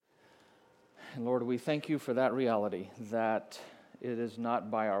And Lord, we thank you for that reality, that it is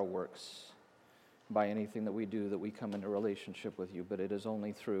not by our works, by anything that we do, that we come into relationship with you, but it is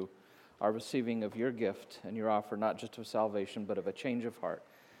only through our receiving of your gift and your offer, not just of salvation, but of a change of heart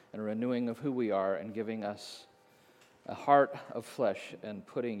and a renewing of who we are, and giving us a heart of flesh and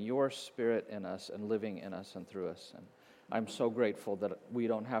putting your Spirit in us and living in us and through us. And I'm so grateful that we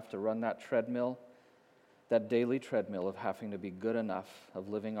don't have to run that treadmill, that daily treadmill of having to be good enough, of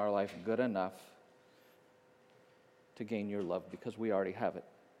living our life good enough to gain your love, because we already have it.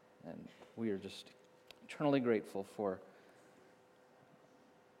 And we are just eternally grateful for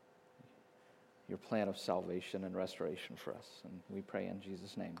your plan of salvation and restoration for us. And we pray in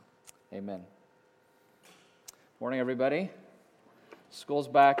Jesus' name. Amen. Morning, everybody. School's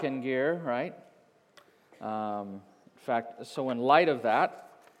back in gear, right? In fact, so in light of that,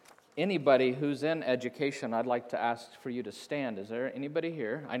 anybody who's in education, I'd like to ask for you to stand. Is there anybody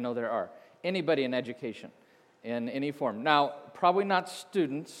here? I know there are. Anybody in education in any form. Now, probably not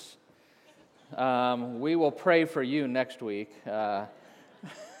students. We will pray for you next week.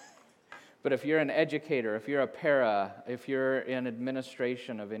 But if you're an educator, if you're a para, if you're in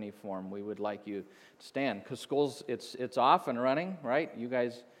administration of any form, we would like you to stand. Because school's, it's off and running, right? You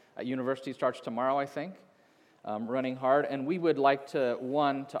guys, university starts tomorrow, I think. Running hard. And we would like to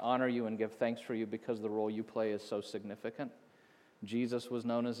honor you and give thanks for you, because the role you play is so significant. Jesus was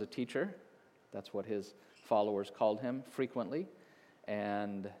known as a teacher. That's what his followers called him frequently.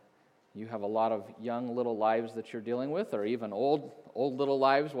 And you have a lot of young little lives that you're dealing with, or even old little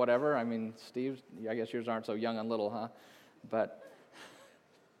lives, whatever. I mean, Steve, I guess yours aren't so young and little, huh? But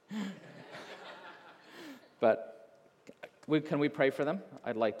can we pray for them?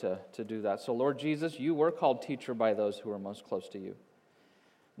 I'd like to do that. So, Lord Jesus, you were called teacher by those who are most close to you.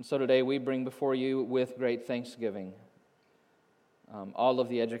 And so today we bring before you with great thanksgiving all of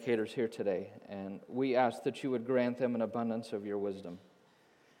the educators here today. And we ask that you would grant them an abundance of your wisdom.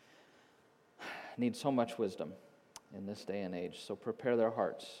 Need so much wisdom in this day and age. So prepare their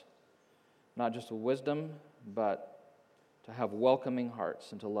hearts, not just with wisdom, but to have welcoming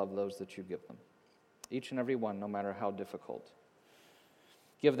hearts and to love those that you give them. Each and every one, no matter how difficult.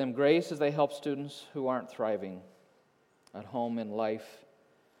 Give them grace as they help students who aren't thriving at home, in life,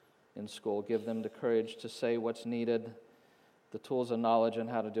 in school. Give them the courage to say what's needed, the tools of knowledge and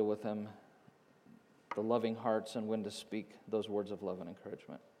how to deal with them, the loving hearts and when to speak those words of love and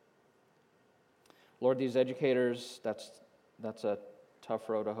encouragement. Lord, these educators, that's a tough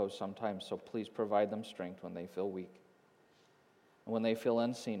row to hoe sometimes, so please provide them strength when they feel weak. And when they feel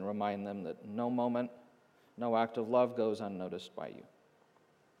unseen, remind them that no moment, no act of love goes unnoticed by you.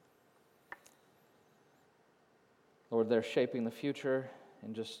 Lord, they're shaping the future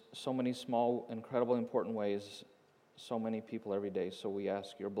in just so many small, incredible, important ways, so many people every day, so we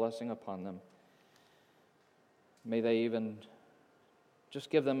ask your blessing upon them. May they even just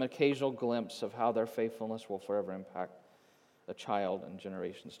give them an occasional glimpse of how their faithfulness will forever impact a child and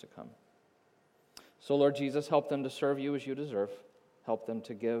generations to come. So, Lord Jesus, help them to serve you as you deserve. Help them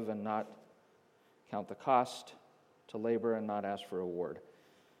to give and not count the cost, to labor and not ask for a reward,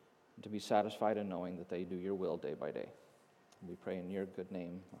 and to be satisfied in knowing that they do your will day by day. We pray in your good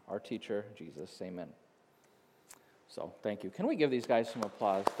name, our teacher, Jesus. Amen. So, thank you. Can we give these guys some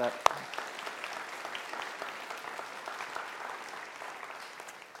applause?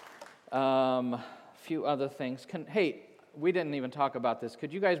 Few other things. Hey, we didn't even talk about this.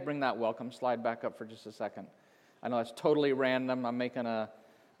 Could you guys bring that welcome slide back up for just a second? I know it's totally random. I'm making an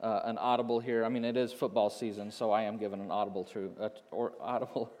audible here. I mean, it is football season, so I am giving an audible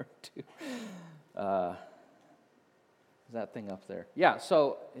or two. Is that thing up there? Yeah.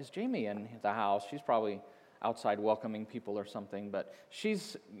 So is Jamie in the house? She's probably outside welcoming people or something, but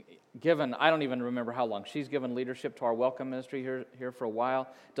she's given, I don't even remember how long, she's given leadership to our welcome ministry here for a while,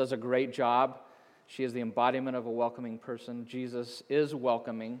 does a great job. She is the embodiment of a welcoming person. Jesus is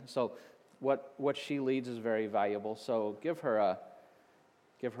welcoming, so what she leads is very valuable. So give her a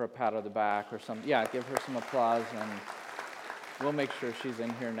pat on the back or some, give her some applause, and we'll make sure she's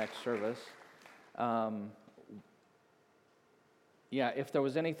in here next service. If there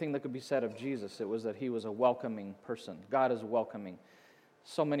was anything that could be said of Jesus, it was that he was a welcoming person. God is welcoming.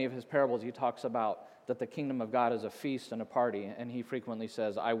 So many of his parables, he talks about that the kingdom of God is a feast and a party, and he frequently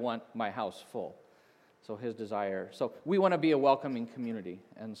says, I want my house full. So his desire. So we want to be a welcoming community,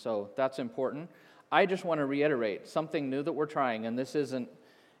 and so that's important. I just want to reiterate something new that we're trying, and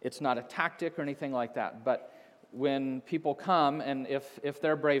it's not a tactic or anything like that, but when people come, and if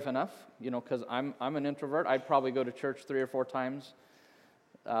they're brave enough, because I'm an introvert, I'd probably go to church 3 or 4 times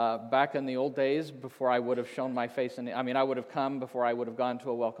back in the old days, before I would have shown my face, I would have come before I would have gone to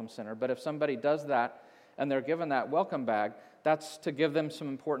a welcome center. But if somebody does that and they're given that welcome bag, that's to give them some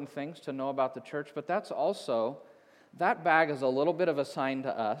important things to know about the church. But that's also, that bag is a little bit of a sign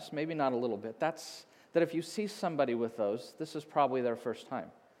to us, maybe not a little bit. That's that if you see somebody with those, this is probably their first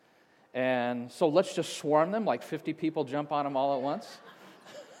time. And so let's just swarm them, like 50 people jump on them all at once.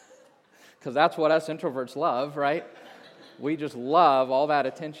 Because that's what us introverts love, right? We just love all that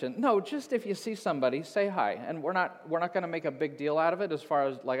attention. No, just if you see somebody, say hi. And we're not going to make a big deal out of it as far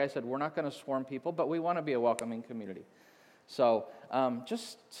as, like I said, we're not going to swarm people, but we want to be a welcoming community. So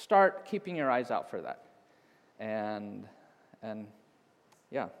just start keeping your eyes out for that. And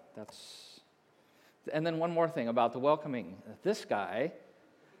yeah, that's... And then one more thing about the welcoming. This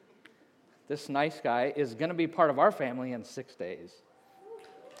nice guy, is going to be part of our family in 6 days.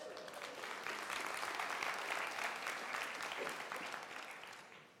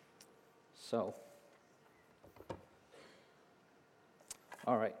 So,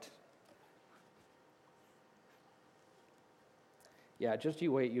 all right. Yeah, just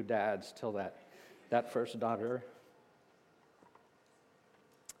you wait, you dads, till that first daughter.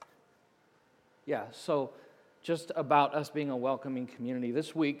 Yeah, so just about us being a welcoming community.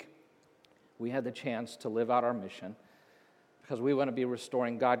 This week, we had the chance to live out our mission because we want to be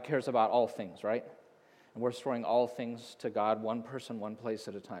restoring. God cares about all things, right? And we're restoring all things to God, one person, one place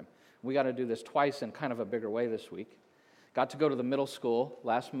at a time. We got to do this twice in kind of a bigger way this week. Got to go to the middle school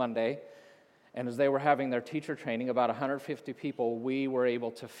last Monday, and as they were having their teacher training, about 150 people, we were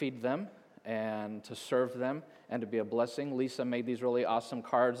able to feed them and to serve them and to be a blessing. Lisa made these really awesome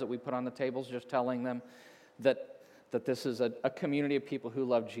cards that we put on the tables, just telling them that this is a community of people who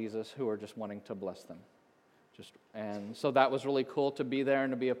love Jesus, who are just wanting to bless them. And so that was really cool to be there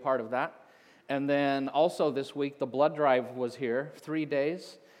and to be a part of that. And then also this week, the blood drive was here, 3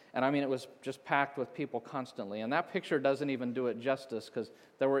 days. And it was just packed with people constantly. And that picture doesn't even do it justice because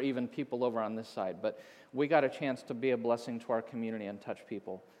there were even people over on this side. But we got a chance to be a blessing to our community and touch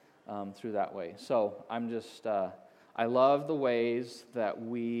people through that way. So I love the ways that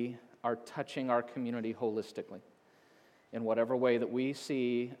we are touching our community holistically in whatever way that we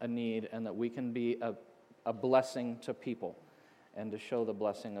see a need and that we can be a blessing to people and to show the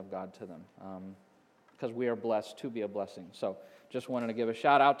blessing of God to them. Because we are blessed to be a blessing. So just wanted to give a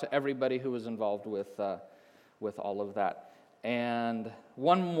shout out to everybody who was involved with all of that. And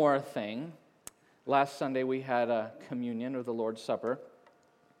one more thing. Last Sunday we had a communion or the Lord's Supper.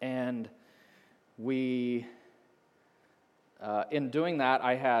 And we, in doing that,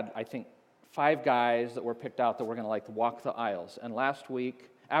 I had, I think, 5 guys that were picked out that were going to walk the aisles. And last week,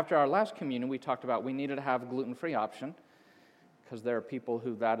 after our last communion, we talked about we needed to have a gluten-free option because there are people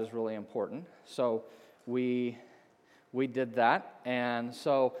who that is really important. So we did that, and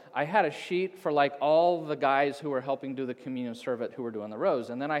so I had a sheet for all the guys who were helping do the communion service who were doing the rows,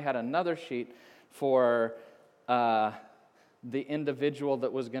 and then I had another sheet for the individual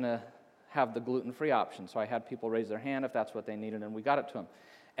that was going to have the gluten-free option. So I had people raise their hand if that's what they needed, and we got it to them.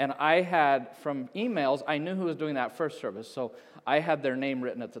 And I had, from emails, I knew who was doing that first service, so I had their name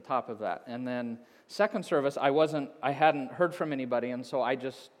written at the top of that. And then second service, I hadn't heard from anybody, and so I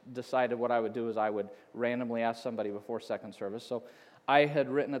just decided what I would do is I would randomly ask somebody before second service. So I had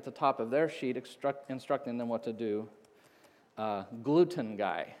written at the top of their sheet, instructing them what to do, gluten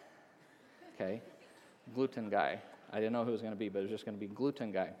guy. Okay, gluten guy. I didn't know who it was going to be, but it was just going to be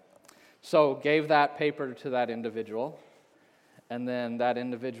gluten guy. So gave that paper to that individual, and then that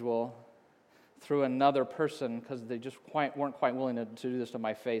individual, through another person, because they just weren't quite willing to do this to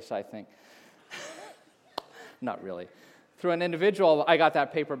my face, I think. Not really. Through an individual, I got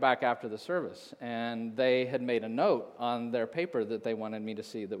that paper back after the service, and they had made a note on their paper that they wanted me to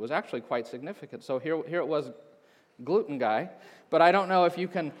see that was actually quite significant. So here it was, gluten guy, but I don't know if you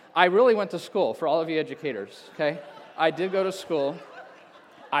can, I really went to school, for all of you educators, okay? I did go to school.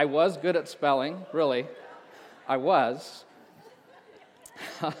 I was good at spelling, really. I was.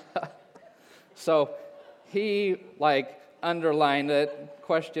 So he, underlined it,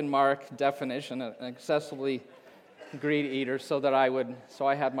 question mark, definition, an excessively greedy eater, so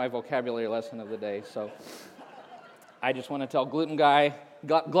I had my vocabulary lesson of the day. So I just want to tell glutton guy,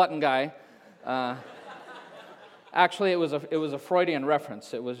 actually it was a Freudian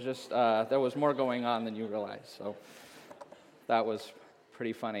reference. It was just, there was more going on than you realize. So that was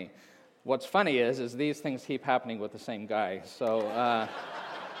pretty funny. What's funny is these things keep happening with the same guy. So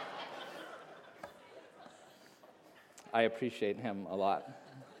I appreciate him a lot.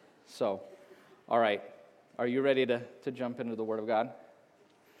 So, all right. Are you ready to jump into the Word of God?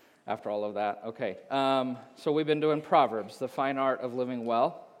 after all of that. Okay, so we've been doing Proverbs, the fine art of living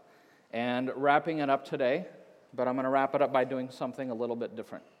well, and wrapping it up today, but I'm going to wrap it up by doing something a little bit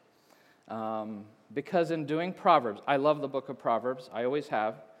different. Because in doing Proverbs, I love the book of Proverbs, I always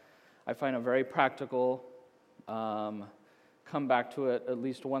have. I find it very practical, come back to it at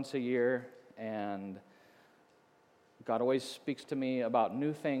least once a year, and God always speaks to me about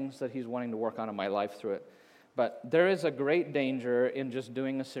new things that He's wanting to work on in my life through it. But there is a great danger in just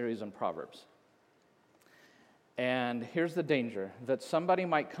doing a series on Proverbs. And here's the danger, that somebody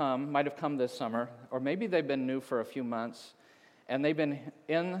might have come this summer, or maybe they've been new for a few months, and they've been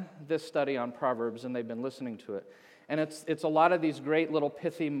in this study on Proverbs, and they've been listening to it. And it's a lot of these great little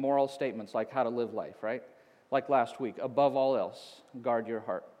pithy moral statements, like how to live life, right? Like last week, above all else, guard your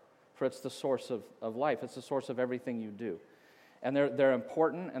heart, for it's the source of life. It's the source of everything you do. And they're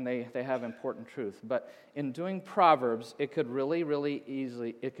important, and they have important truth. But in doing Proverbs, it could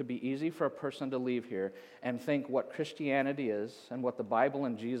it could be easy for a person to leave here and think what Christianity is and what the Bible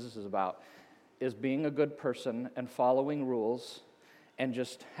and Jesus is about is being a good person and following rules and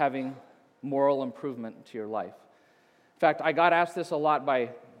just having moral improvement to your life. In fact, I got asked this a lot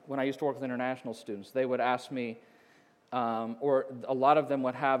when I used to work with international students. They would ask me, or a lot of them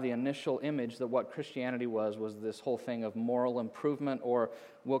would have the initial image that what Christianity was this whole thing of moral improvement, or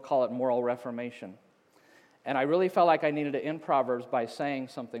we'll call it moral reformation. And I really felt like I needed to end Proverbs by saying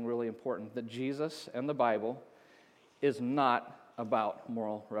something really important, that Jesus and the Bible is not about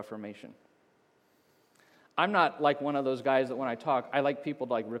moral reformation. I'm not like one of those guys that when I talk, I like people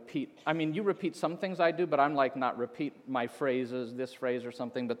to repeat. I mean, you repeat some things I do, but I'm not repeat my phrases, this phrase or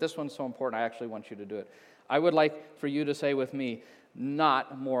something, but this one's so important, I actually want you to do it. I would like for you to say with me,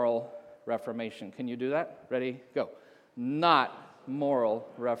 not moral reformation. Can you do that? Ready? Go. Not moral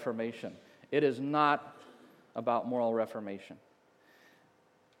reformation. It is not about moral reformation.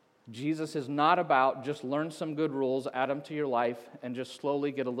 Jesus is not about just learn some good rules, add them to your life, and just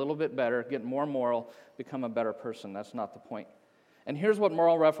slowly get a little bit better, get more moral, become a better person. That's not the point. And here's what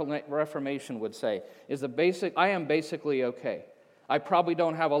moral reformation would say, is I am basically okay. I probably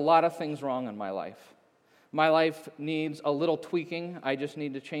don't have a lot of things wrong in my life. My life needs a little tweaking. I just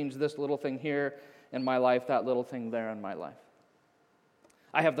need to change this little thing here in my life, that little thing there in my life.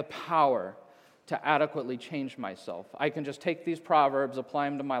 I have the power to adequately change myself. I can just take these Proverbs, apply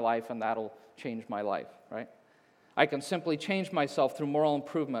them to my life, and that'll change my life, right? I can simply change myself through moral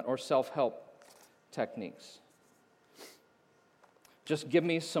improvement or self-help techniques. Just give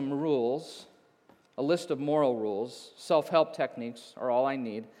me some rules, a list of moral rules. Self-help techniques are all I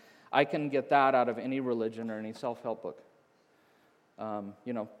need. I can get that out of any religion or any self-help book.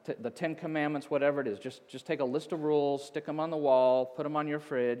 The 10 Commandments, whatever it is, just take a list of rules, stick them on the wall, put them on your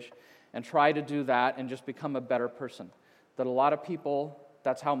fridge, and try to do that and just become a better person. That a lot of people,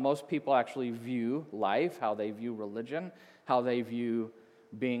 that's how most people actually view life, how they view religion, how they view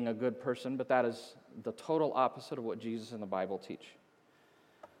being a good person, but that is the total opposite of what Jesus and the Bible teach.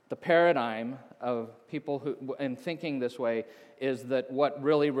 The paradigm of people who, in thinking this way, is that what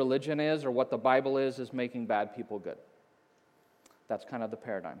really religion is, or what the Bible is making bad people good. That's kind of the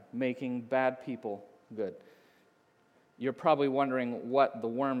paradigm, making bad people good. You're probably wondering what the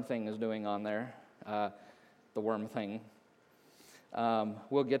worm thing is doing on there, the worm thing.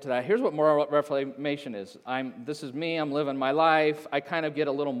 We'll get to that. Here's what moral reformation is. This is me, I'm living my life. I kind of get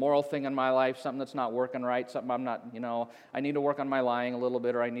a little moral thing in my life, something that's not working right, something I'm not, I need to work on my lying a little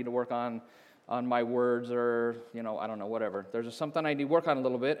bit, or I need to work on my words, or, I don't know, whatever. There's just something I need to work on a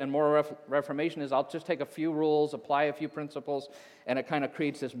little bit, and moral reformation is I'll just take a few rules, apply a few principles, and it kind of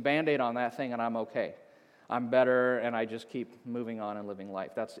creates this Band-Aid on that thing, and I'm okay. I'm better, and I just keep moving on and living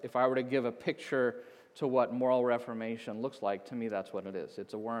life. That's, if I were to give a picture to what moral reformation looks like, to me that's what it is.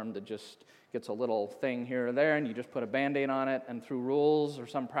 It's a worm that just gets a little thing here or there, and you just put a Band-Aid on it, and through rules or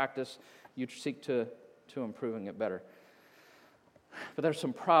some practice, you seek to improving it better. But there's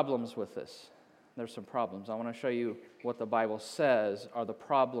some problems with this. There's some problems. I want to show you what the Bible says are the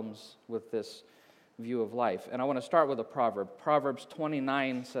problems with this view of life. And I want to start with a proverb. Proverbs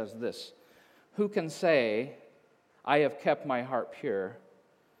 29 says this: "Who can say, I have kept my heart pure,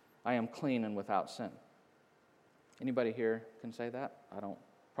 I am clean and without sin?" Anybody here can say that? I don't.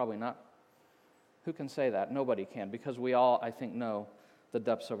 Probably not. Who can say that? Nobody can, because we all, I think, know the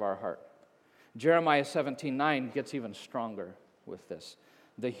depths of our heart. Jeremiah 17:9 gets even stronger with this.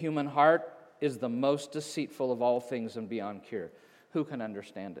 "The human heart is the most deceitful of all things and beyond cure. Who can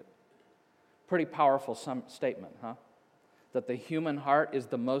understand it?" Pretty powerful statement, huh? That the human heart is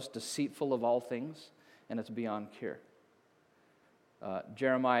the most deceitful of all things, and it's beyond cure.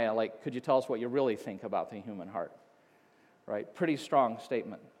 Jeremiah, could you tell us what you really think about the human heart? Right? Pretty strong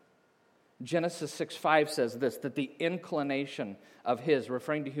statement. Genesis 6:5 says this, that the inclination of his,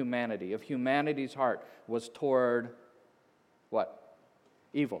 referring to humanity, of humanity's heart was toward what?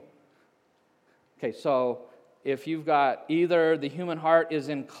 Evil. Okay, so if you've got either the human heart is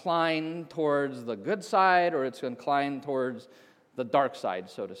inclined towards the good side or it's inclined towards the dark side,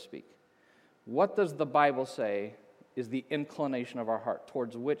 so to speak. What does the Bible say is the inclination of our heart?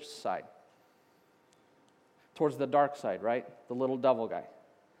 Towards which side? Towards the dark side, right? The little devil guy.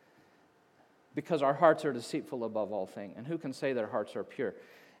 Because our hearts are deceitful above all things. And who can say their hearts are pure?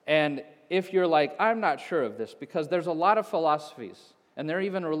 And if you're like, I'm not sure of this, because there's a lot of philosophies, and there are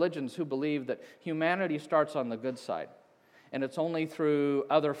even religions who believe that humanity starts on the good side. And it's only through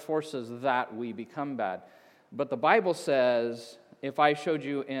other forces that we become bad. But the Bible says, if I showed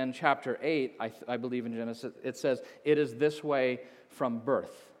you in chapter 8, I believe in Genesis, it says, it is this way from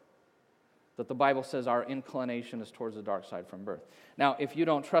birth. That the Bible says our inclination is towards the dark side from birth. Now, if you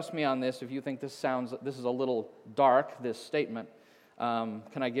don't trust me on this, if you think this is a little dark, this statement, can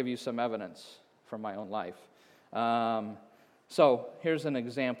I give you some evidence from my own life? So here's an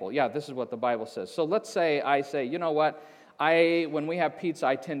example. Yeah, this is what the Bible says. So let's say I say, you know what? When we have pizza,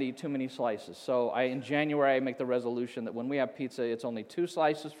 I tend to eat too many slices. So in January, I make the resolution that when we have pizza, it's only 2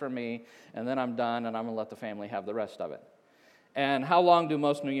 slices for me, and then I'm done, and I'm going to let the family have the rest of it. And how long do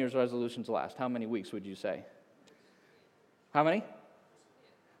most New Year's resolutions last? How many weeks would you say? How many?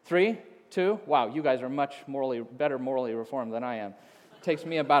 3? 2? Wow, you guys are much better morally reformed than I am. It takes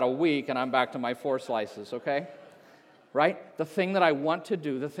me about a week, and I'm back to my 4 slices, okay? Right? The thing that I want to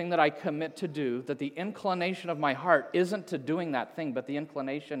do, the thing that I commit to do, that the inclination of my heart isn't to doing that thing, but the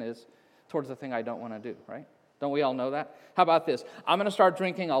inclination is towards the thing I don't want to do, right? Don't we all know that? How about this? I'm going to start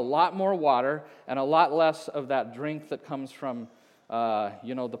drinking a lot more water and a lot less of that drink that comes from,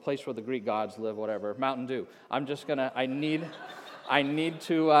 the place where the Greek gods live, whatever, Mountain Dew. I'm just going to, I need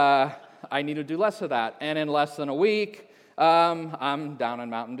to do less of that. And in less than a week, I'm down in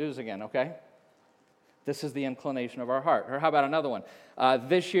Mountain Dews again, okay? This is the inclination of our heart. Or how about another one?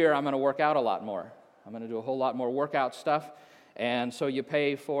 This year, I'm going to work out a lot more. I'm going to do a whole lot more workout stuff. And so you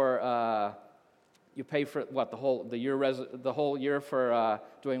pay for what, the whole year for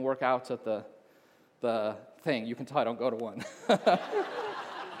doing workouts at the thing. You can tell I don't go to one.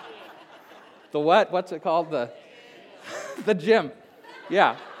 The what? What's it called? The gym.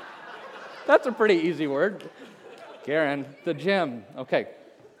 Yeah. That's a pretty easy word. Garen, the gym. Okay.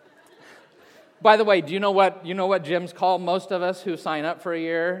 By the way, do you know what gyms call most of us who sign up for a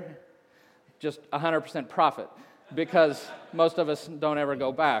year? Just 100% profit, because most of us don't ever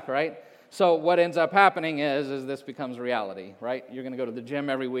go back, right? So what ends up happening is this becomes reality, right? You're going to go to the gym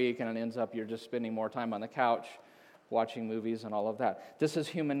every week, and it ends up you're just spending more time on the couch, watching movies and all of that. This is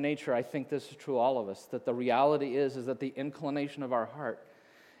human nature. I think this is true of all of us, that the reality is that the inclination of our heart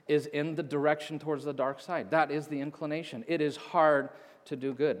is in the direction towards the dark side. That is the inclination. It is hard to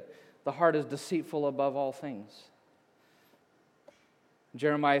do good. The heart is deceitful above all things.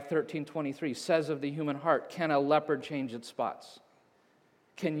 Jeremiah 13:23 says of the human heart, can a leopard change its spots?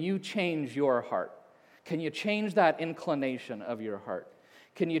 Can you change your heart? Can you change that inclination of your heart?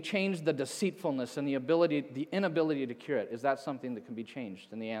 Can you change the deceitfulness and the inability to cure it? Is that something that can be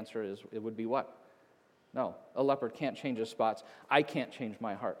changed? And the answer is, it would be what? No, a leopard can't change his spots. I can't change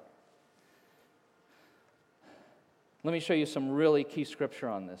my heart. Let me show you some really key scripture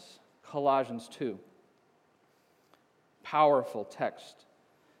on this. Colossians 2. Powerful text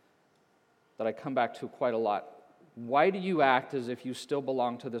that I come back to quite a lot. Why do you act as if you still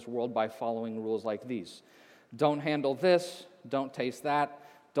belong to this world by following rules like these? Don't handle this, don't taste that,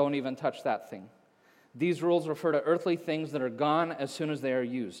 don't even touch that thing. These rules refer to earthly things that are gone as soon as they are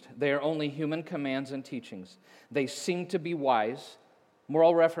used. They are only human commands and teachings. They seem to be wise.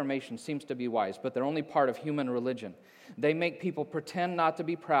 Moral reformation seems to be wise, but they're only part of human religion. They make people pretend not to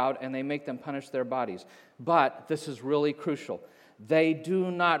be proud, and they make them punish their bodies. But this is really crucial. They do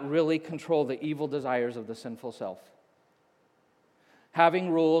not really control the evil desires of the sinful self. Having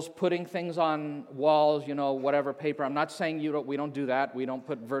rules, putting things on walls, whatever paper. I'm not saying we don't do that. We don't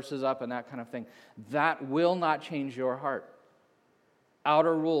put verses up and that kind of thing. That will not change your heart.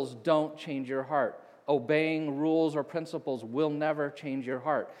 Outer rules don't change your heart. Obeying rules or principles will never change your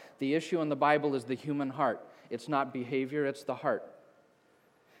heart. The issue in the Bible is the human heart. It's not behavior, it's the heart.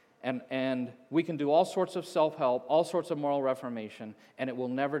 And we can do all sorts of self-help, all sorts of moral reformation, and it will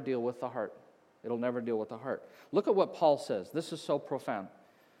never deal with the heart. It'll never deal with the heart. Look at what Paul says. This is so profound.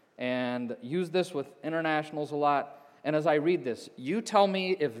 And use this with internationals a lot. And as I read this, you tell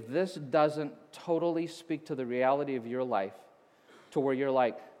me if this doesn't totally speak to the reality of your life, to where you're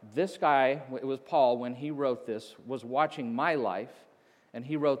like, this guy, it was Paul, when he wrote this, was watching my life, And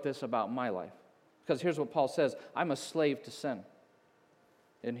he wrote this about my life. Because here's what Paul says, I'm a slave to sin.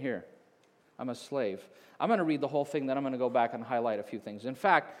 In here, I'm a slave. I'm going to read the whole thing, then I'm going to go back and highlight a few things. In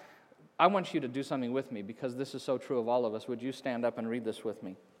fact, I want you to do something with me because this is so true of all of us. Would you stand up and read this with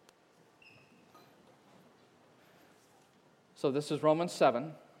me? So this is Romans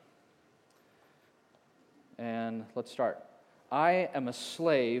 7. And let's start. I am a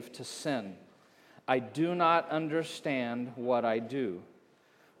slave to sin. I do not understand what I do.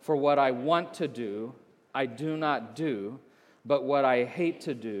 For what I want to do, I do not do, but what I hate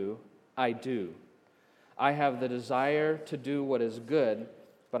to do, I do. I have the desire to do what is good,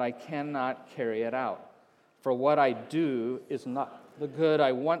 but I cannot carry it out. For what I do is not the good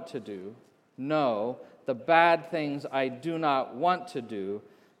I want to do. No, the bad things I do not want to do,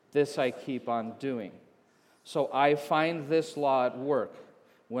 this I keep on doing. So I find this law at work.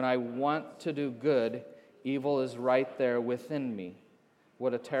 When I want to do good, evil is right there within me.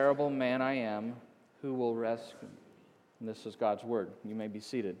 What a terrible man I am. Who will rescue me? And this is God's word. You may be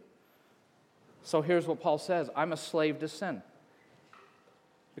seated. So here's what Paul says. I'm a slave to sin.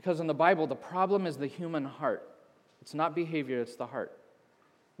 Because in the Bible, the problem is the human heart. It's not behavior, it's the heart.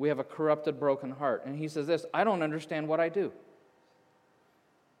 We have a corrupted, broken heart. And he says this, I don't understand what I do.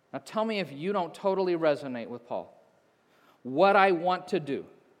 Now tell me if you don't totally resonate with Paul. What I want to do,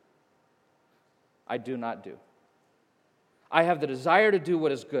 I do not do. I have the desire to do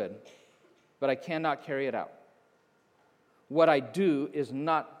what is good, but I cannot carry it out. What I do is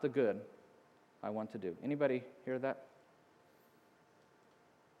not the good I want to do. Anybody hear that?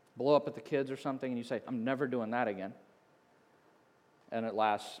 Blow up at the kids or something and you say, I'm never doing that again. And it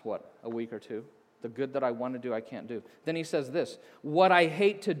lasts, a week or two? The good that I want to do, I can't do. Then he says this, what I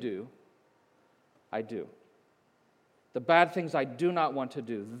hate to do, I do. The bad things I do not want to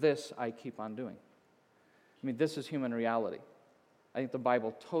do, this I keep on doing. I mean, this is human reality. I think the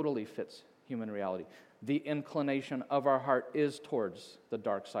Bible totally fits human reality. The inclination of our heart is towards the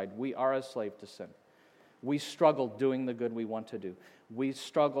dark side. We are a slave to sin. We struggle doing the good we want to do. We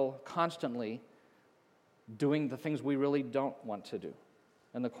struggle constantly doing the things we really don't want to do.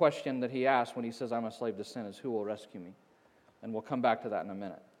 And the question that he asks when he says, I'm a slave to sin, is who will rescue me? And we'll come back to that in a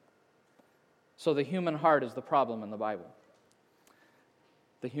minute. So the human heart is the problem in the Bible.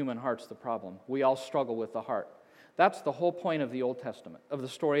 The human heart's the problem. We all struggle with the heart. That's the whole point of the Old Testament, of the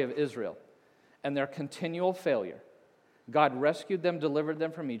story of Israel, and their continual failure. God rescued them, delivered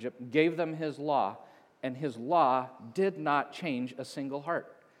them from Egypt, gave them His law, and His law did not change a single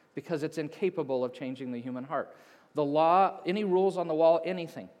heart because it's incapable of changing the human heart. The law, any rules on the wall,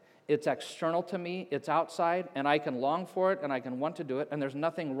 anything, it's external to me, it's outside, and I can long for it, and I can want to do it, and there's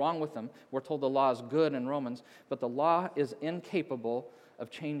nothing wrong with them. We're told the law is good in Romans, but the law is incapable of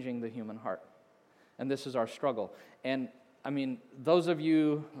changing the human heart. And this is our struggle. And I mean, those of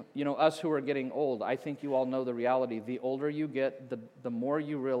you, us who are getting old, I think you all know the reality. The older you get, the more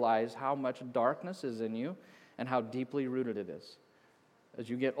you realize how much darkness is in you and how deeply rooted it is. As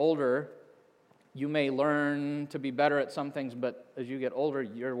you get older, you may learn to be better at some things, but as you get older,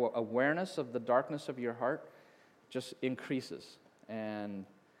 your awareness of the darkness of your heart just increases. And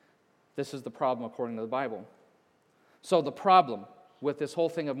this is the problem according to the Bible. So the problem with this whole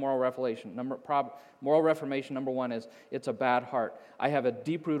thing of moral reformation, number one is it's a bad heart. I have a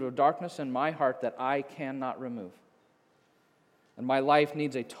deep root of darkness in my heart that I cannot remove. And my life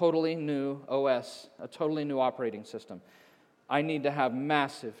needs a totally new OS, a totally new operating system. I need to have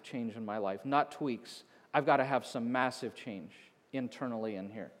massive change in my life, not tweaks. I've got to have some massive change internally in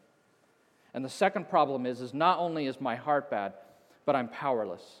here. And the second problem is not only is my heart bad, but I'm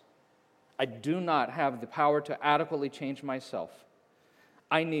powerless. I do not have the power to adequately change myself.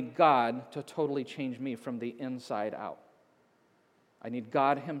 I need God to totally change me from the inside out. I need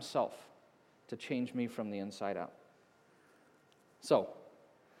God Himself to change me from the inside out. So,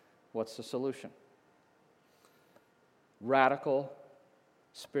 what's the solution? Radical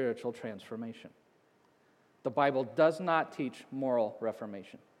spiritual transformation. The Bible does not teach moral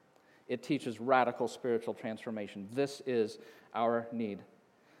reformation. It teaches radical spiritual transformation. This is our need.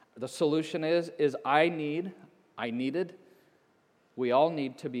 The solution is I needed, we all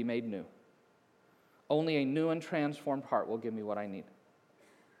need to be made new. Only a new and transformed heart will give me what I need.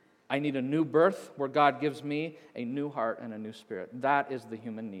 I need a new birth where God gives me a new heart and a new spirit. That is the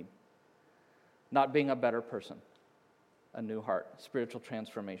human need. Not being a better person. A new heart, spiritual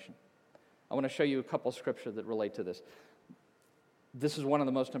transformation. I want to show you a couple scriptures that relate to this. This is one of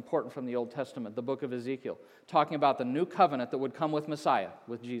the most important from the Old Testament, the book of Ezekiel, talking about the new covenant that would come with Messiah,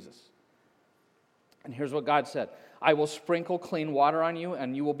 with Jesus. And here's what God said, I will sprinkle clean water on you,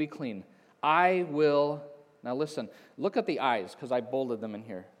 and you will be clean. I will Now listen, look at the eyes, because I bolded them in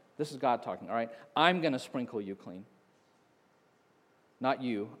here. This is God talking, all right? I'm going to sprinkle you clean. Not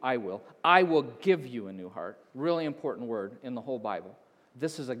you, I will. I will give you a new heart. Really important word in the whole Bible.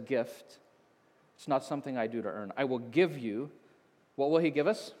 This is a gift. It's not something I do to earn. I will give you, what will he give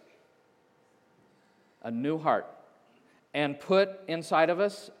us? A new heart. And put inside of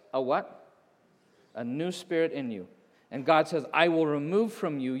us a what? A new spirit in you. And God says, I will remove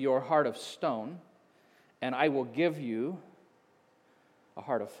from you your heart of stone, and I will give you a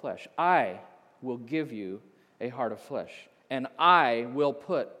heart of flesh. I will give you a heart of flesh. And I will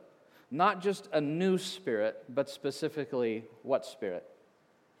put not just a new spirit, but specifically what spirit?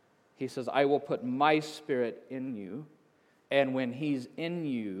 He says, I will put my spirit in you, and when he's in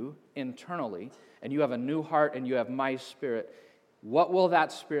you internally, and you have a new heart and you have my spirit, what will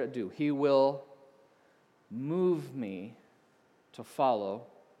that spirit do? He will move me to follow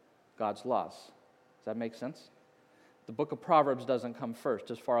God's laws. Does that make sense? The book of Proverbs doesn't come first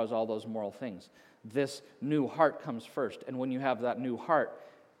as far as all those moral things. This new heart comes first. And when you have that new heart,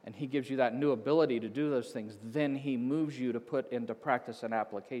 and he gives you that new ability to do those things, then he moves you to put into practice and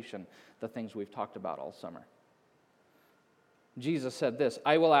application the things we've talked about all summer. Jesus said this,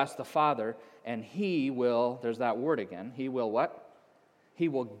 I will ask the Father, and he will, there's that word again, he will what? He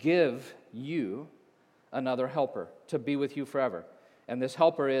will give you another helper to be with you forever. And this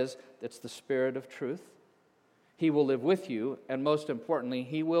helper it's the Spirit of truth. He will live with you, and most importantly,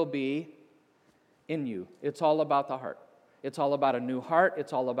 he will be in you. It's all about the heart. It's all about a new heart.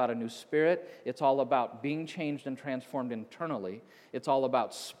 It's all about a new spirit. It's all about being changed and transformed internally. It's all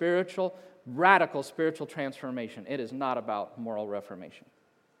about radical spiritual transformation. It is not about moral reformation.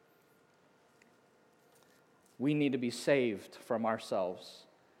 We need to be saved from ourselves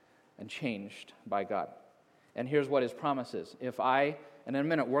and changed by God. And here's what his promise is. And in a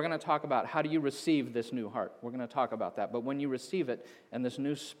minute, we're going to talk about how do you receive this new heart. We're going to talk about that. But when you receive it and this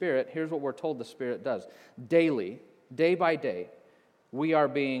new spirit, here's what we're told the Spirit does. Daily, day by day, we are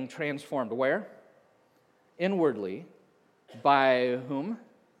being transformed. Where? Inwardly. By whom?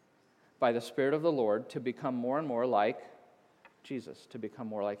 By the Spirit of the Lord, to become more and more like Jesus, to become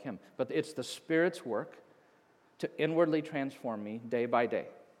more like him. But it's the Spirit's work to inwardly transform me day by day.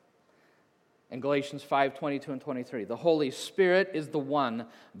 In Galatians 5:22 and 23, the Holy Spirit is the one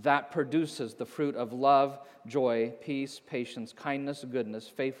that produces the fruit of love, joy, peace, patience, kindness, goodness,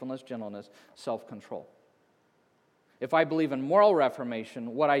 faithfulness, gentleness, self-control. If I believe in moral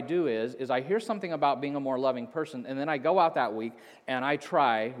reformation, what I do is I hear something about being a more loving person, and then I go out that week and I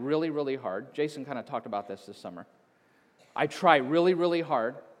try really, really hard. Jason kind of talked about this summer. I try really, really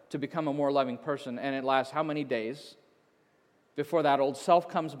hard to become a more loving person, and it lasts how many days before that old self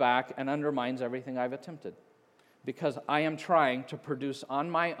comes back and undermines everything I've attempted? Because I am trying to produce on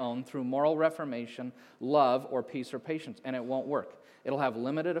my own, through moral reformation, love or peace or patience, and it won't work. It'll have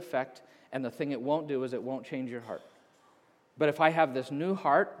limited effect, and the thing it won't do is it won't change your heart. But if I have this new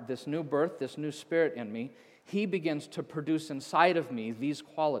heart, this new birth, this new spirit in me, he begins to produce inside of me these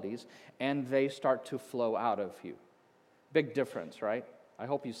qualities, and they start to flow out of you. Big difference, right? I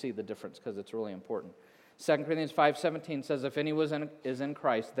hope you see the difference because it's really important. 2 Corinthians 5:17 says, if anyone is in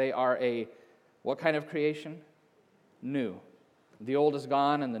Christ, they are a, what kind of creation? New. The old is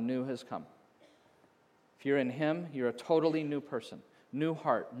gone and the new has come. If you're in him, you're a totally new person. New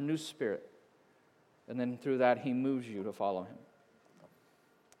heart, new spirit. And then through that, he moves you to follow him.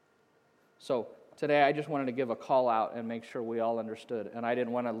 So today, I just wanted to give a call out and make sure we all understood. And I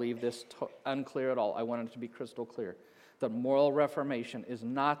didn't want to leave this unclear at all. I wanted it to be crystal clear. That moral reformation is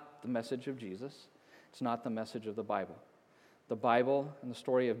not the message of Jesus. It's not the message of the Bible. The Bible and the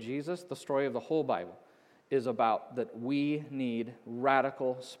story of Jesus, the story of the whole Bible, is about that we need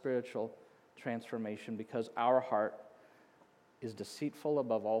radical spiritual transformation because our heart is deceitful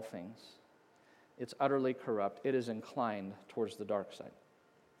above all things. It's utterly corrupt. It is inclined towards the dark side.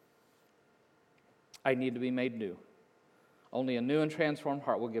 I need to be made new. Only a new and transformed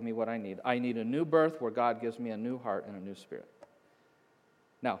heart will give me what I need. I need a new birth where God gives me a new heart and a new spirit.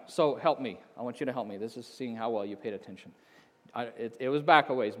 Now, so help me. I want you to help me. This is seeing how well you paid attention. It was back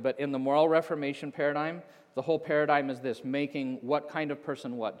a ways, but in the moral reformation paradigm, the whole paradigm is this, making what kind of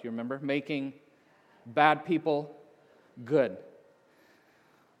person what? Do you remember? Making bad people good.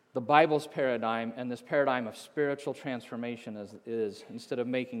 The Bible's paradigm and this paradigm of spiritual transformation is instead of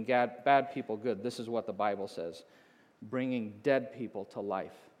making bad people good, this is what the Bible says, bringing dead people to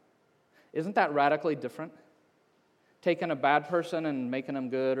life. Isn't that radically different? Taking a bad person and making them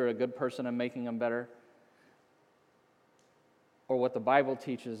good, or a good person and making them better? Or what the Bible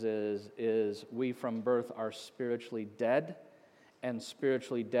teaches is we from birth are spiritually dead, and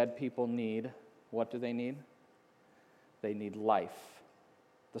spiritually dead people need, what do they need? They need life.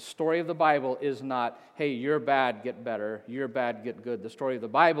 The story of the Bible is not, hey, you're bad, get better. You're bad, get good. The story of the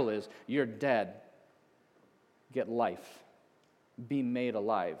Bible is, you're dead, get life. Be made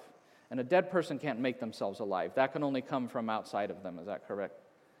alive. And a dead person can't make themselves alive. That can only come from outside of them. Is that correct?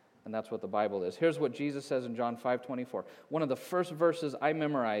 And that's what the Bible is. Here's what Jesus says in John 5:24. One of the first verses I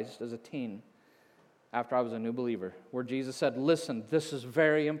memorized as a teen after I was a new believer, where Jesus said, listen, this is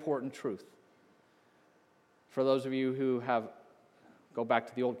very important truth. For those of you who go back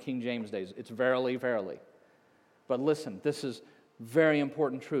to the old King James days, it's verily, verily. But listen, this is very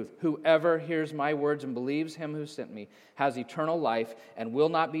important truth. Whoever hears my words and believes him who sent me has eternal life and will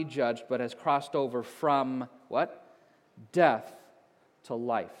not be judged, but has crossed over from, what? Death to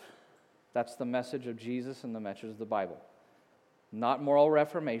life. That's the message of Jesus and the message of the Bible. Not moral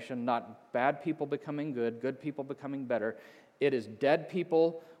reformation, not bad people becoming good people becoming better. It is dead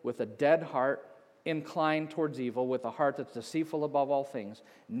people with a dead heart, inclined towards evil, with a heart that's deceitful above all things,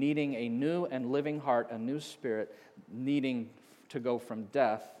 needing a new and living heart, a new spirit, needing to go from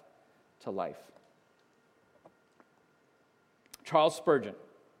death to life. Charles Spurgeon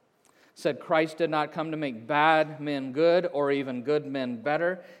said, Christ did not come to make bad men good or even good men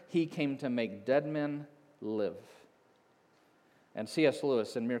better. He came to make dead men live. And C.S.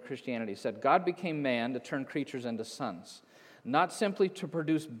 Lewis in Mere Christianity said, God became man to turn creatures into sons, not simply to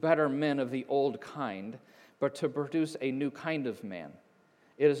produce better men of the old kind, but to produce a new kind of man.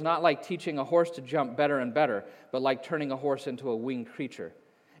 It is not like teaching a horse to jump better and better, but like turning a horse into a winged creature.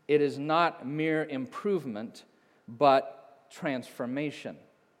 It is not mere improvement, but transformation.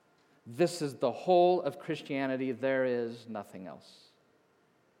 This is the whole of Christianity. There is nothing else.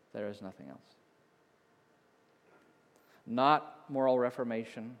 There is nothing else. Not moral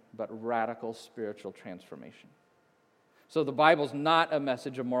reformation, but radical spiritual transformation. So the Bible's not a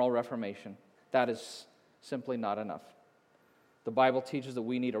message of moral reformation. That is simply not enough. The Bible teaches that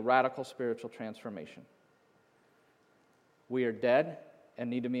we need a radical spiritual transformation. We are dead and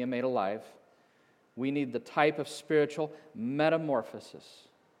need to be made alive. We need the type of spiritual metamorphosis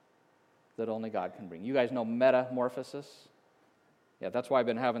that only God can bring. You guys know metamorphosis? Yeah, that's why I've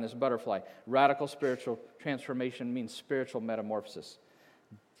been having this butterfly. Radical spiritual transformation means spiritual metamorphosis.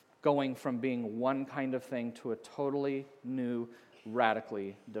 Going from being one kind of thing to a totally new,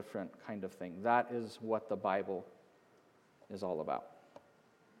 radically different kind of thing. That is what the Bible is all about.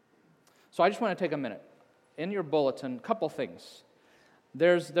 So I just want to take a minute. In your bulletin, a couple things.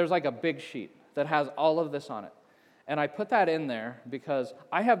 There's like a big sheet that has all of this on it. And I put that in there because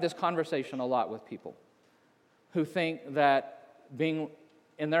I have this conversation a lot with people who think that being,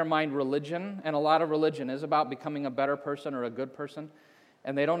 in their mind, religion, and a lot of religion is about becoming a better person or a good person,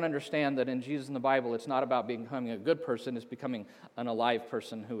 and they don't understand that in Jesus and the Bible, it's not about becoming a good person, it's becoming an alive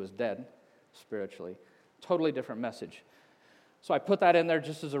person who is dead spiritually. Totally different message. So I put that in there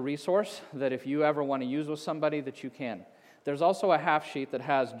just as a resource that if you ever want to use with somebody, that you can. There's also a half sheet that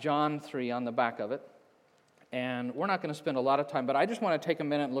has John 3 on the back of it. And we're not going to spend a lot of time, but I just want to take a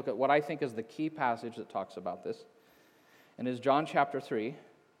minute and look at what I think is the key passage that talks about this. And it's John chapter 3.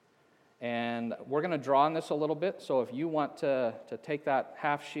 And we're going to draw on this a little bit, so if you want to take that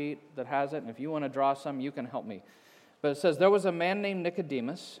half sheet that has it, and if you want to draw some, you can help me. But it says, there was a man named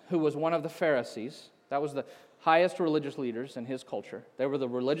Nicodemus who was one of the Pharisees. That was the highest religious leaders in his culture. They were the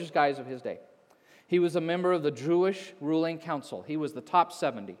religious guys of his day. He was a member of the Jewish ruling council. He was the top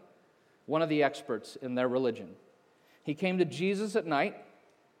 70, one of the experts in their religion. He came to Jesus at night,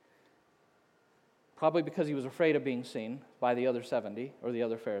 probably because he was afraid of being seen by the other 70 or the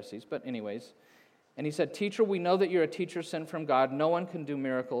other Pharisees, but anyways. And he said, Teacher, we know that you're a teacher sent from God. No one can do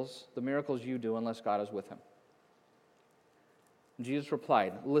miracles, the miracles you do, unless God is with him. And Jesus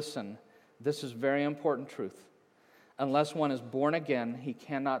replied, Listen, this is very important truth. Unless one is born again, he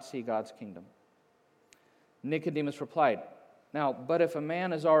cannot see God's kingdom. Nicodemus replied, Now, but if a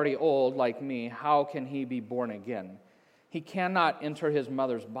man is already old like me, how can he be born again? He cannot enter his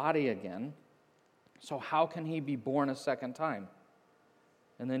mother's body again. So how can he be born a second time?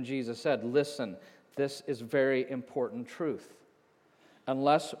 And then Jesus said, Listen, this is very important truth.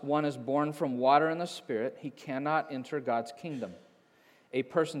 Unless one is born from water and the Spirit, he cannot enter God's kingdom. A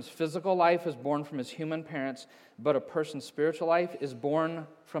person's physical life is born from his human parents, but a person's spiritual life is born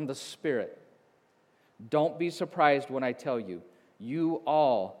from the Spirit. Don't be surprised when I tell you, you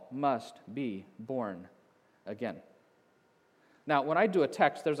all must be born again. Now, when I do a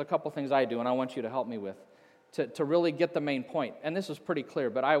text, there's a couple things I do, and I want you to help me with, to really get the main point. And this is pretty clear,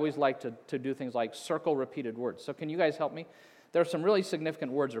 but I always like to do things like circle repeated words. So can you guys help me? There are some really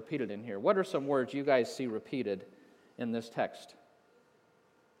significant words repeated in here. What are some words you guys see repeated in this text?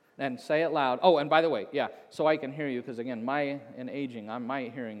 And say it loud. Oh, and by the way, yeah, so I can hear you, because again, in aging,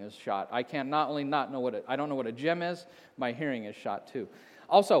 my hearing is shot. I can't not only not know I don't know what a gem is, my hearing is shot too.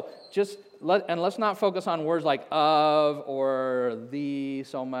 Also, let's not focus on words like of or the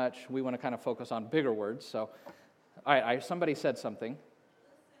so much. We want to kind of focus on bigger words. So, all right, somebody said something.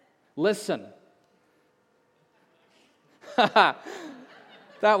 Listen.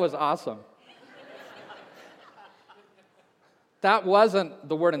 That was awesome. That wasn't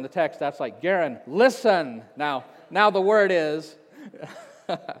the word in the text. That's like, Garen, listen. Now the word is,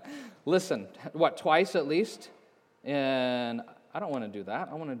 listen. What, twice at least? And I don't want to do that.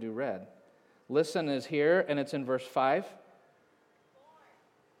 I want to do red. Listen is here, and it's in verse 5.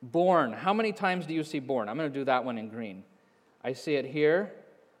 Born. How many times do you see born? I'm going to do that one in green. I see it here.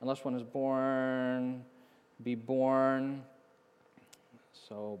 Unless one is born, be born.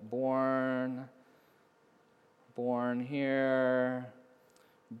 So born here,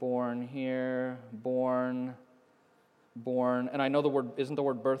 born, and I know isn't the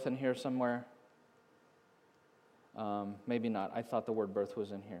word birth in here somewhere? Maybe not. I thought the word birth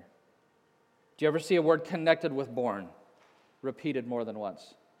was in here. Do you ever see a word connected with born, repeated more than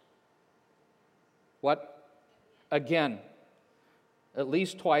once? What? Again. At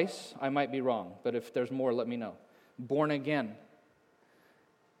least twice. I might be wrong, but if there's more, let me know. Born again.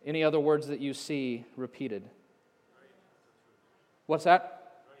 Any other words that you see repeated? What's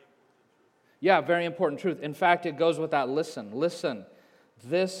that? Yeah, very important truth. In fact, it goes with that listen. Listen.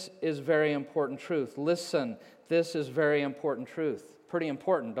 This is very important truth. Listen. This is very important truth. Pretty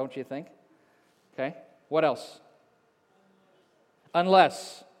important, don't you think? Okay. What else?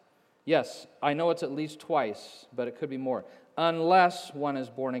 Unless. Yes, I know it's at least twice, but it could be more. Unless one is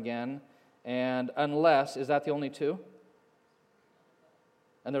born again, and unless, is that the only two?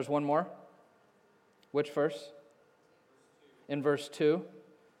 And there's one more? Which verse? In verse 2.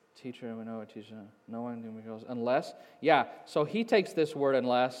 Teacher, we know a teacher. No one goes, unless. Yeah, so he takes this word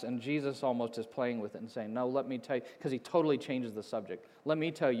unless, and Jesus almost is playing with it and saying, no, let me tell you, because he totally changes the subject. Let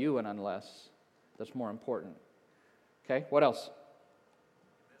me tell you an unless that's more important. Okay, what else?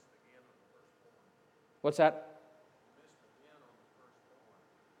 What's that?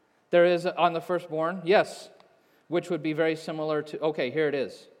 There is on the firstborn, yes, which would be very similar to, okay, here it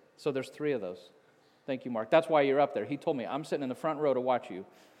is. So there's 3 of those. Thank you, Mark. That's why you're up there. He told me, I'm sitting in the front row to watch you.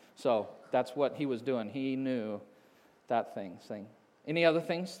 So that's what he was doing. He knew that thing. Any other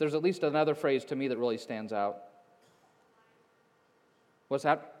things? There's at least another phrase to me that really stands out. What's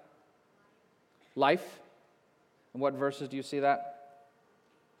that? Life. And what verses do you see that?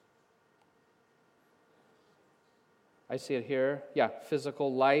 I see it here. Yeah,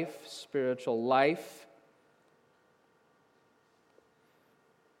 physical life, spiritual life.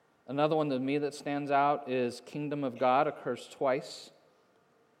 Another one to me that stands out is kingdom of God, occurs twice.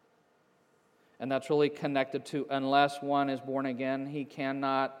 And that's really connected to unless one is born again, he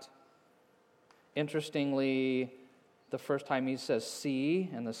cannot. Interestingly, the first time he says see,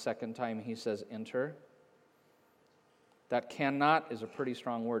 and the second time he says enter. That cannot is a pretty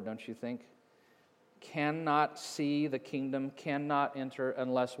strong word, don't you think? Cannot see the kingdom, cannot enter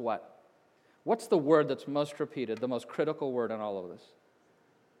unless what? What's the word that's most repeated, the most critical word in all of this?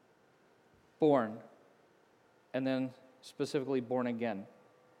 Born. And then specifically born again.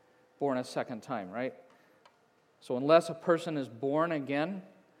 Born a second time, right? So unless a person is born again,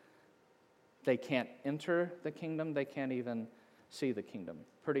 they can't enter the kingdom, they can't even see the kingdom.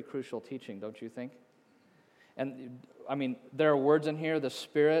 Pretty crucial teaching, don't you think? And, I mean, there are words in here, the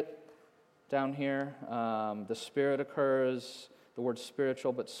Spirit down here. The Spirit occurs, the word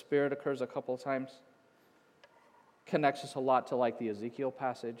spiritual, but Spirit occurs a couple of times. Connects us a lot to like the Ezekiel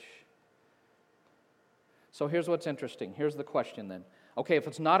passage. So here's what's interesting. Here's the question then. Okay, if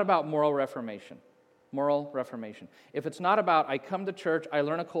it's not about moral reformation, if it's not about I come to church, I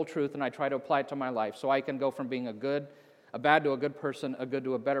learn a cool truth, and I try to apply it to my life so I can go from being a bad to a good person, a good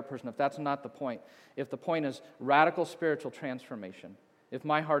to a better person, if that's not the point, if the point is radical spiritual transformation, if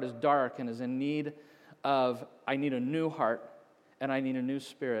my heart is dark and is in need of, I need a new heart and I need a new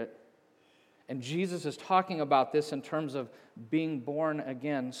spirit, and Jesus is talking about this in terms of being born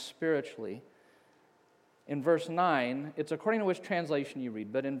again spiritually. In verse 9, it's according to which translation you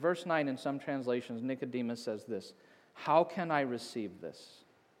read, but in verse 9 in some translations, Nicodemus says this, how can I receive this?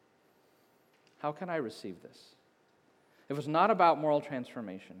 How can I receive this? If it's not about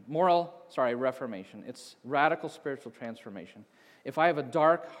reformation, it's radical spiritual transformation. If I have a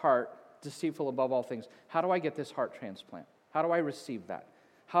dark heart, deceitful above all things, how do I get this heart transplant? How do I receive that?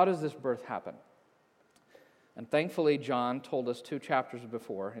 How does this birth happen? And thankfully, John told us 2 chapters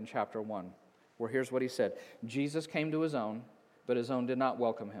before, in chapter 1, where here's what he said. Jesus came to his own, but his own did not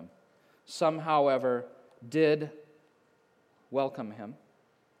welcome him. Some, however, did welcome him.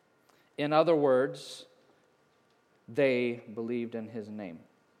 In other words, they believed in his name.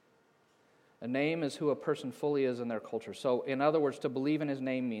 A name is who a person fully is in their culture. So, in other words, to believe in his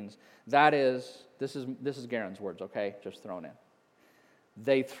name means, this is Garen's words, okay? Just thrown in.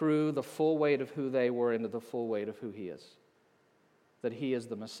 They threw the full weight of who they were into the full weight of who he is. That he is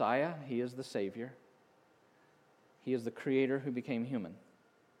the Messiah, he is the Savior, he is the Creator who became human.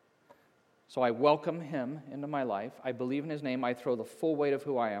 So I welcome him into my life. I believe in his name. I throw the full weight of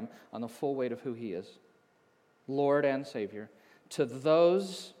who I am on the full weight of who he is, Lord and Savior. To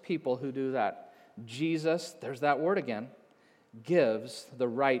those people who do that, Jesus, there's that word again, gives the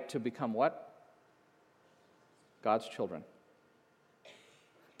right to become what? God's children.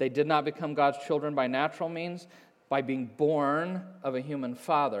 They did not become God's children by natural means, by being born of a human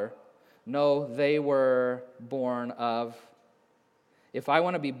father. No, they were born of. If I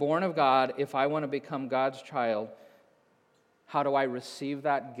want to be born of God, if I want to become God's child, how do I receive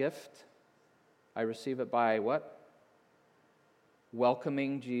that gift? I receive it by what?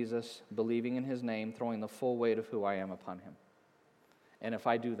 Welcoming Jesus, believing in his name, throwing the full weight of who I am upon him. And if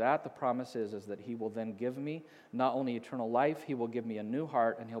I do that, the promise is that he will then give me not only eternal life, he will give me a new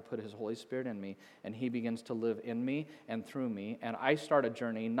heart, and he'll put his Holy Spirit in me, and he begins to live in me and through me. And I start a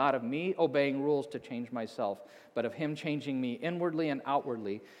journey not of me obeying rules to change myself, but of him changing me inwardly and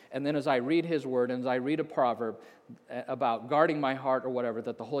outwardly. And then as I read his word, and as I read a proverb about guarding my heart or whatever,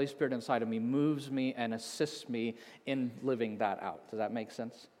 that the Holy Spirit inside of me moves me and assists me in living that out. Does that make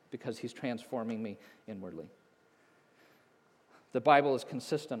sense? Because he's transforming me inwardly. The Bible is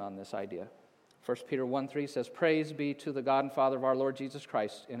consistent on this idea. 1 Peter 1:3 says, "Praise be to the God and Father of our Lord Jesus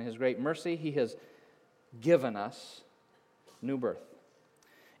Christ. In his great mercy, he has given us new birth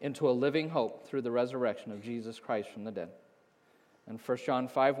into a living hope through the resurrection of Jesus Christ from the dead." And 1 John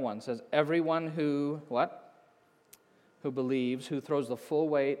 5:1 says, "Everyone who," what? "Who believes, who throws the full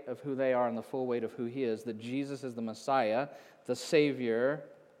weight of who they are and the full weight of who he is, that Jesus is the Messiah, the Savior,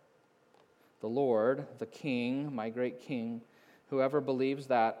 the Lord, the King, my great King, whoever believes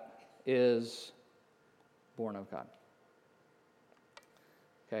that is born of God."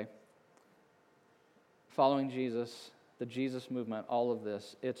 Okay? Following Jesus, the Jesus movement, all of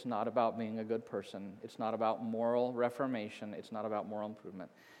this, it's not about being a good person. It's not about moral reformation. It's not about moral improvement.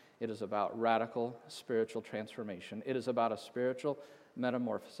 It is about radical spiritual transformation. It is about a spiritual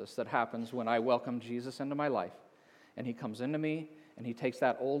metamorphosis that happens when I welcome Jesus into my life. And he comes into me, and he takes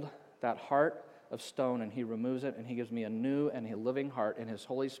that heart of stone, and he removes it, and he gives me a new and a living heart, and his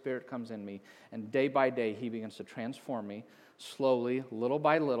Holy Spirit comes in me, and day by day he begins to transform me, slowly, little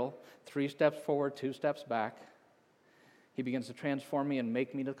by little, 3 steps forward, 2 steps back. He begins to transform me and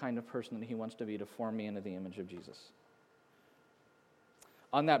make me the kind of person that he wants to be, to form me into the image of Jesus.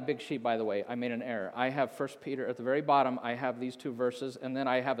 On that big sheet, by the way, I made an error. I have 1 Peter, at the very bottom, I have these 2 verses, and then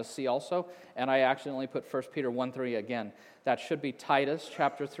I have a C also, and I accidentally put 1 Peter 1:3 again. That should be Titus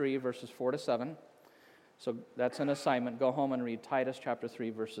chapter 3, verses 4 to 7. So that's an assignment. Go home and read Titus chapter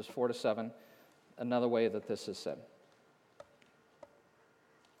 3, verses 4 to 7, another way that this is said.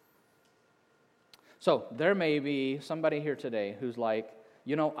 So there may be somebody here today who's like,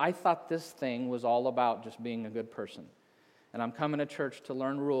 I thought this thing was all about just being a good person. And I'm coming to church to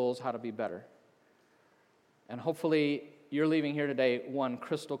learn rules how to be better. And hopefully you're leaving here today, one,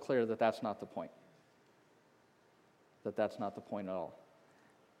 crystal clear that that's not the point. That that's not the point at all.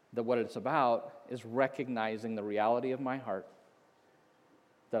 That what it's about is recognizing the reality of my heart,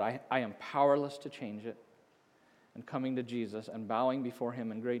 that I am powerless to change it, and coming to Jesus and bowing before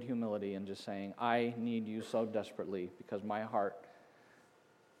him in great humility and just saying, I need you so desperately because my heart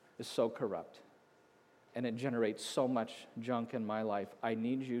is so corrupt. And it generates so much junk in my life. I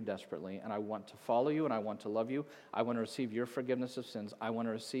need you desperately, and I want to follow you, and I want to love you. I want to receive your forgiveness of sins. I want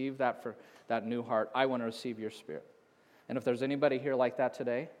to receive that for that new heart. I want to receive your Spirit. And if there's anybody here like that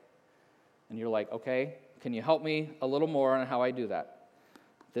today, and you're like, okay, can you help me a little more on how I do that?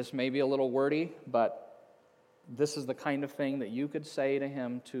 This may be a little wordy, but this is the kind of thing that you could say to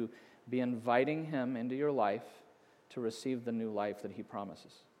him to be inviting him into your life to receive the new life that he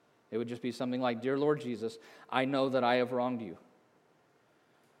promises. It would just be something like, Dear Lord Jesus, I know that I have wronged you.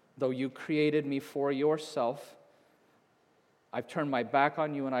 Though you created me for yourself, I've turned my back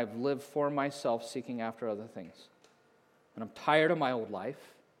on you and I've lived for myself, seeking after other things. And I'm tired of my old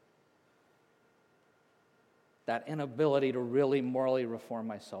life. That inability to really morally reform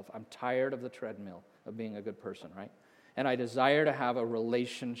myself. I'm tired of the treadmill of being a good person, right? And I desire to have a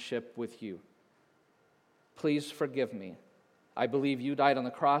relationship with you. Please forgive me. I believe you died on the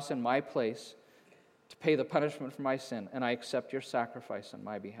cross in my place to pay the punishment for my sin, and I accept your sacrifice on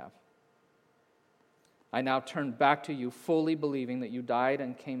my behalf. I now turn back to you, fully believing that you died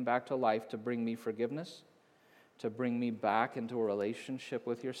and came back to life to bring me forgiveness, to bring me back into a relationship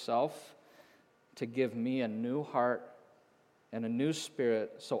with yourself, to give me a new heart and a new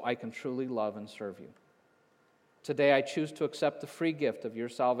spirit so I can truly love and serve you. Today I choose to accept the free gift of your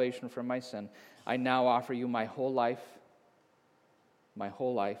salvation from my sin. I now offer you my whole life. My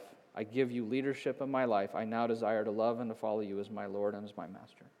whole life. I give you leadership of my life. I now desire to love and to follow you as my Lord and as my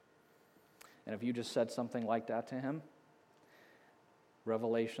Master. And if you just said something like that to him,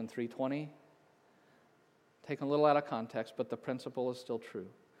 Revelation 3:20, taken a little out of context, but the principle is still true.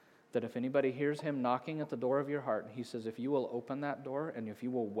 That if anybody hears him knocking at the door of your heart, he says, if you will open that door and if you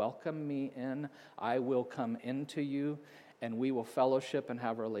will welcome me in, I will come into you and we will fellowship and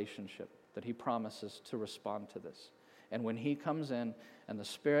have a relationship. That he promises to respond to this. And when he comes in and the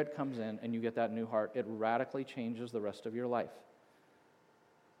Spirit comes in and you get that new heart, it radically changes the rest of your life.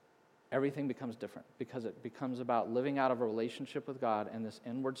 Everything becomes different because it becomes about living out of a relationship with God and this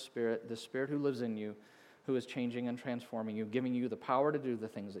inward Spirit, this Spirit who lives in you, who is changing and transforming you, giving you the power to do the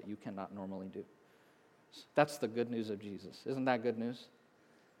things that you cannot normally do. That's the good news of Jesus. Isn't that good news?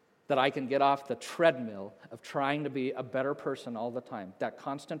 That I can get off the treadmill of trying to be a better person all the time, that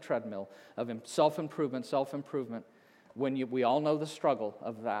constant treadmill of self-improvement, when we all know the struggle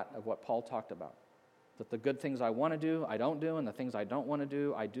of that, of what Paul talked about. That the good things I want to do, I don't do, and the things I don't want to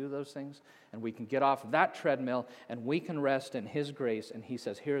do, I do those things. And we can get off that treadmill, and we can rest in his grace. And he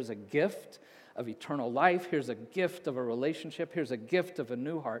says, here's a gift of eternal life. Here's a gift of a relationship. Here's a gift of a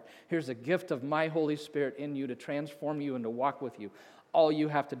new heart. Here's a gift of my Holy Spirit in you to transform you and to walk with you. All you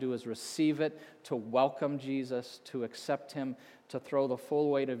have to do is receive it, to welcome Jesus, to accept him, to throw the full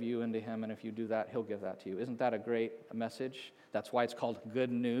weight of you into him. And if you do that, he'll give that to you. Isn't that a great message? That's why it's called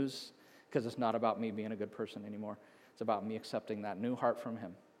good news. Because it's not about me being a good person anymore. It's about me accepting that new heart from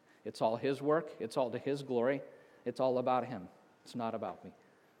him. It's all his work. It's all to his glory. It's all about him. It's not about me.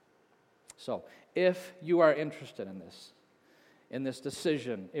 So, if you are interested in this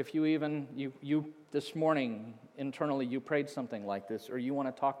decision, if you even, you this morning, internally, you prayed something like this, or you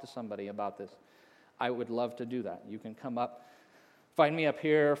want to talk to somebody about this, I would love to do that. You can come up, find me up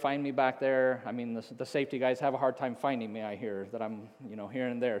here, find me back there. I mean, the safety guys have a hard time finding me, I hear, that I'm, here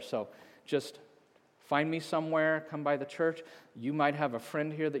and there. So, just find me somewhere, come by the church. You might have a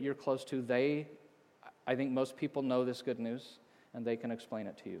friend here that you're close to. I think most people know this good news, and they can explain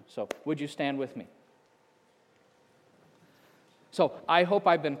it to you. So, would you stand with me? So, I hope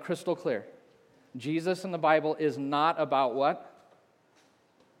I've been crystal clear. Jesus in the Bible is not about what?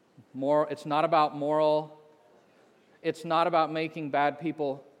 It's not about moral. It's not about making bad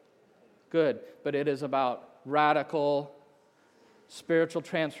people good, but it is about radical spiritual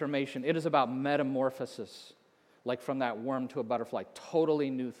transformation. It is about metamorphosis, like from that worm to a butterfly, totally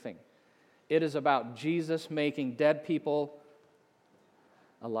new thing. It is about Jesus making dead people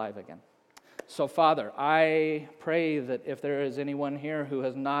alive again. So, Father, I pray that if there is anyone here who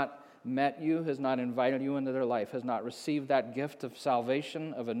has not met you, has not invited you into their life, has not received that gift of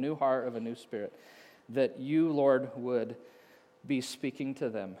salvation, of a new heart, of a new spirit, that you, Lord, would be speaking to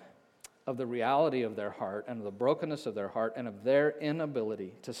them of the reality of their heart and of the brokenness of their heart and of their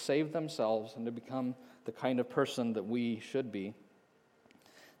inability to save themselves and to become the kind of person that we should be,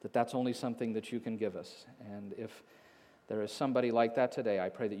 that's only something that you can give us. And if there is somebody like that today, I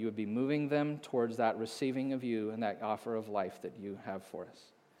pray that you would be moving them towards that receiving of you and that offer of life that you have for us.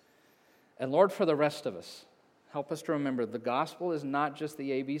 And Lord, for the rest of us, help us to remember the gospel is not just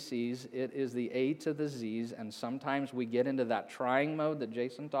the ABCs, it is the A to the Zs, and sometimes we get into that trying mode that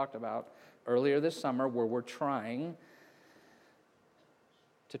Jason talked about earlier this summer where we're trying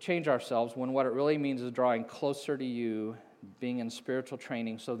to change ourselves when what it really means is drawing closer to you, being in spiritual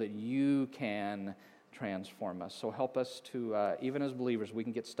training so that you can transform us. So help us to, even as believers, we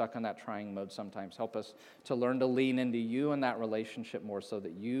can get stuck on that trying mode sometimes. Help us to learn to lean into you and that relationship more so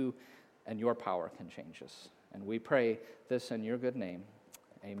that you and your power can change us. And we pray this in your good name.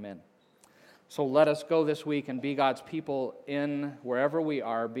 Amen. So let us go this week and be God's people in wherever we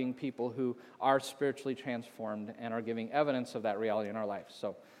are, being people who are spiritually transformed and are giving evidence of that reality in our life.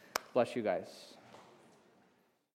 So bless you guys.